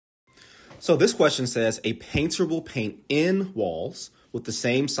So this question says a painter will paint in walls with the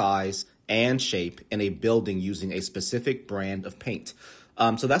same size and shape in a building using a specific brand of paint.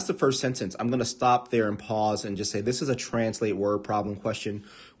 So that's the first sentence. I'm going to stop there and pause and just say this is a translate word problem question.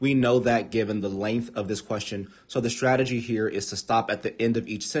 We know that given the length of this question. So the strategy here is to stop at the end of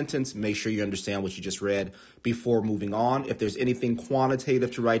each sentence, make sure you understand what you just read before moving on. If there's anything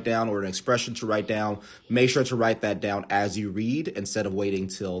quantitative to write down or an expression to write down, make sure to write that down as you read instead of waiting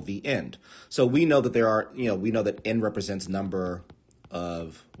till the end. So we know that we know that n represents number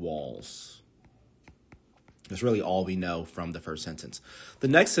of walls. That's really all we know from the first sentence. The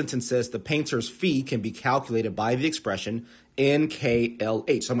next sentence says the painter's fee can be calculated by the expression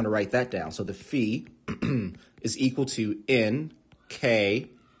nKlh. So I'm going to write that down. So the fee is equal to nKlh,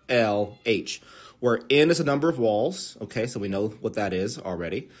 where n is a number of walls. Okay, so we know what that is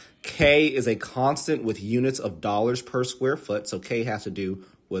already. K is a constant with units of dollars per square foot. So K has to do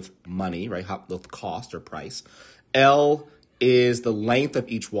with money, right? With cost or price. L is the length of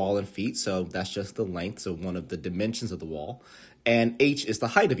each wall in feet. So that's just the length. So one of the dimensions of the wall. And H is the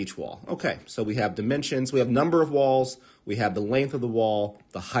height of each wall. Okay, so we have dimensions. We have number of walls. We have the length of the wall,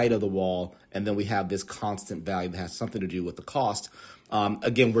 the height of the wall, and then we have this constant value that has something to do with the cost.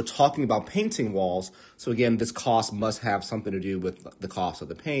 Again, we're talking about painting walls. So again, this cost must have something to do with the cost of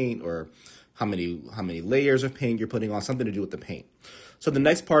the paint or how many layers of paint you're putting on, something to do with the paint. So the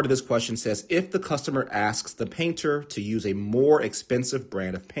next part of this question says, if the customer asks the painter to use a more expensive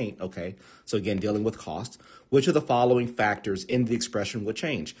brand of paint, okay, so again, dealing with cost, which of the following factors in the expression would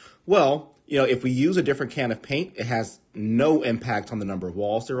change? Well, if we use a different can of paint, it has no impact on the number of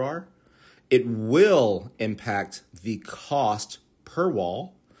walls there are. It will impact the cost per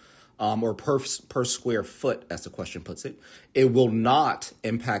wall, or per square foot, as the question puts it. It will not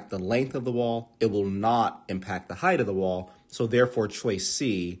impact the length of the wall. It will not impact the height of the wall. So therefore, choice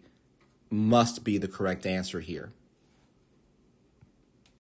C must be the correct answer here.